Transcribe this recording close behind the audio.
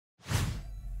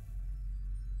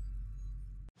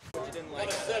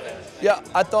Yeah,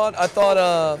 I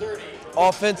thought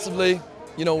offensively,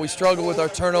 you know, we struggled with our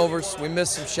turnovers. We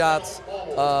missed some shots.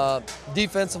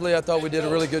 Defensively, I thought we did a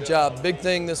really good job. Big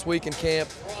thing this week in camp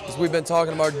is we've been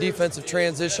talking about defensive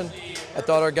transition. I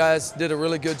thought our guys did a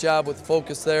really good job with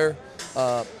focus there.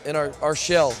 In our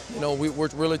shell, you know, we're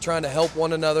really trying to help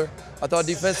one another. I thought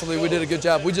defensively we did a good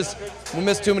job. We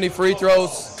missed too many free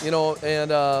throws, you know,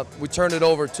 and we turned it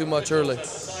over too much early.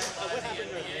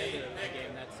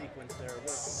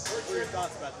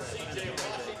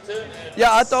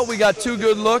 Yeah, I thought we got two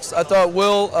good looks. I thought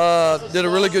Will did a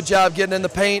really good job getting in the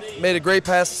paint, made a great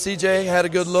pass to CJ, had a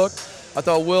good look. I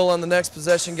thought Will on the next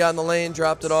possession got in the lane,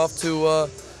 dropped it off to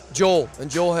Joel, and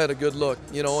Joel had a good look,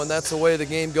 you know, and that's the way the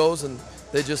game goes, and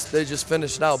they just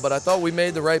finished it out. But I thought we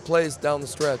made the right plays down the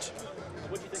stretch.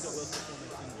 What do you think of Will's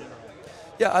performance in general?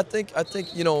 Yeah, I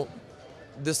think you know,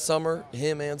 this summer,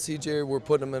 him and CJ, we're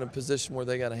putting them in a position where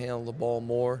they got to handle the ball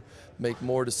more, make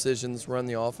more decisions, run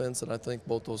the offense, and I think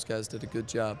both those guys did a good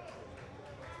job.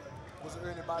 Was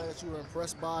there anybody that you were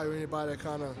impressed by, or anybody that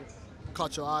kind of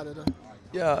caught your eye today?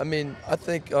 Yeah, I mean, I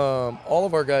think all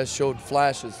of our guys showed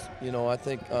flashes. You know, I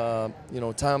think you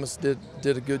know, Thomas did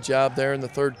a good job there in the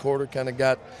third quarter, kind of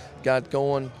got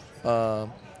going.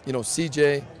 You know,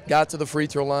 CJ got to the free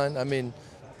throw line. I mean,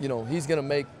 you know, he's going to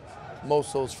make most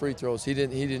of those free throws. He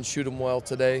didn't shoot them well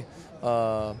today.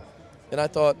 And I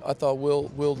thought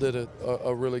Will did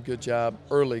a really good job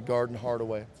early guarding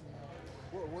Hardaway.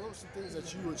 What are some things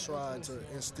that you were trying to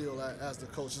instill as the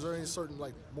coach? Is there any certain,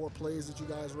 like, more plays that you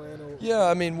guys ran? Or? Yeah,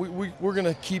 I mean, we're going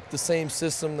to keep the same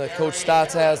system that Coach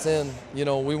Stotts has in. You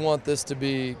know, we want this to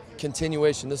be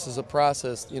continuation. This is a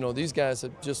process. You know, these guys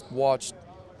have just watched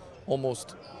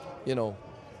almost, you know,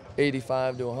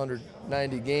 85 to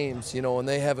 190 games, you know, and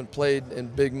they haven't played in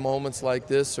big moments like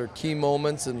this or key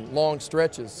moments and long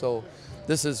stretches. So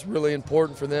this is really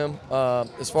important for them.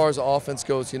 As far as the offense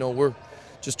goes, you know, we're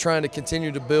just trying to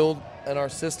continue to build in our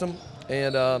system.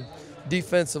 And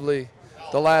defensively,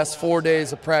 the last 4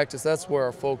 days of practice, that's where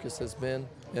our focus has been.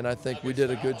 And I think we did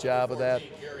a good job of that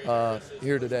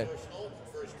here today.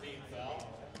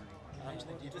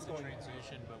 You just go in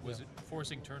transition, but was it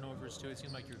forcing turnovers too? It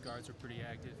seemed like your guards were pretty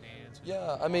active hands.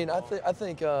 Yeah, I mean, I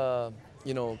think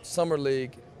you know, summer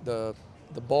league, the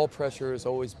ball pressure is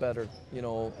always better. You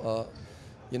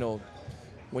know,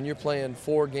 when you're playing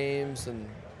 4 games and,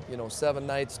 you know, 7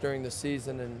 nights during the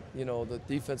season, and, you know, the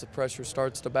defensive pressure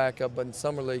starts to back up. But in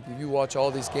summer league, if you watch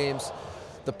all these games,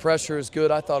 the pressure is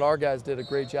good. I thought our guys did a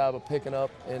great job of picking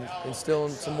up and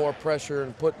instilling some more pressure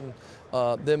and putting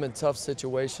them in tough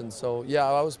situations. So yeah,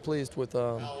 I was pleased with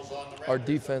our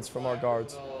defense from our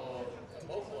guards.